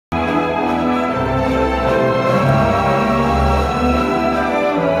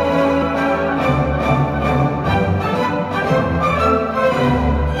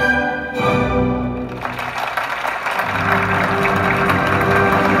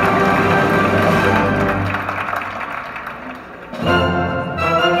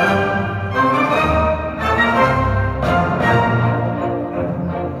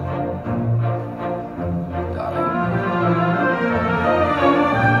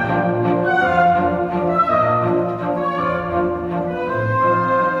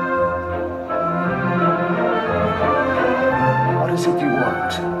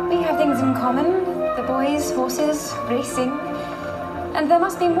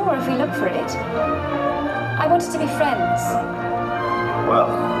must be more if we look for it. I wanted to be friends. Well,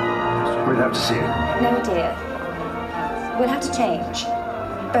 we'll have to see. No, dear. We'll have to change.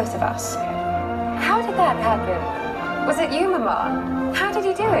 Both of us. How did that happen? Was it you, Mama? How did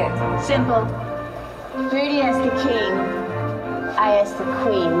you do it? Simple. Rudy as the king, I as the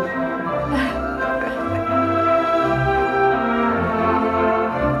queen.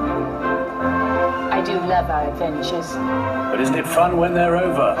 I do love our adventures. But isn't it fun when they're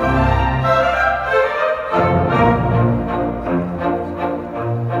over?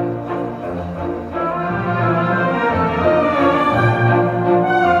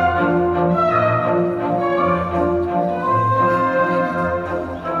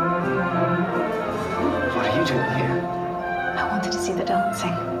 What are you doing here? I wanted to see the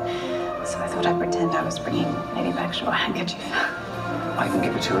dancing, so I thought I'd pretend I was bringing Lady Bagshaw a handkerchief. I can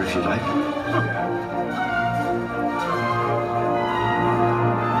give it to her if you like.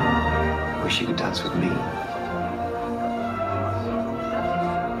 Wish you could dance with me.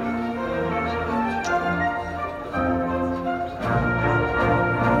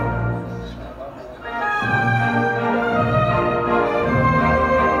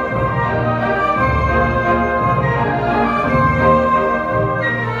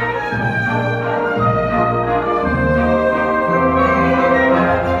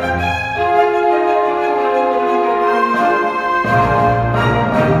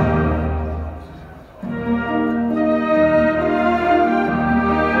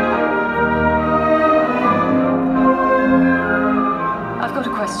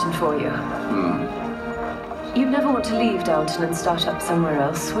 For you. You'd never want to leave Downton and start up somewhere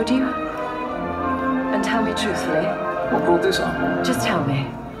else, would you? And tell me truthfully. What brought this on? Just tell me.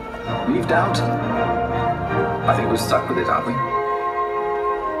 Leave Downton? I think we're stuck with it, aren't we?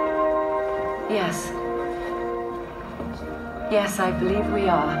 Yes. Yes, I believe we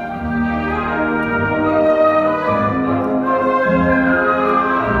are.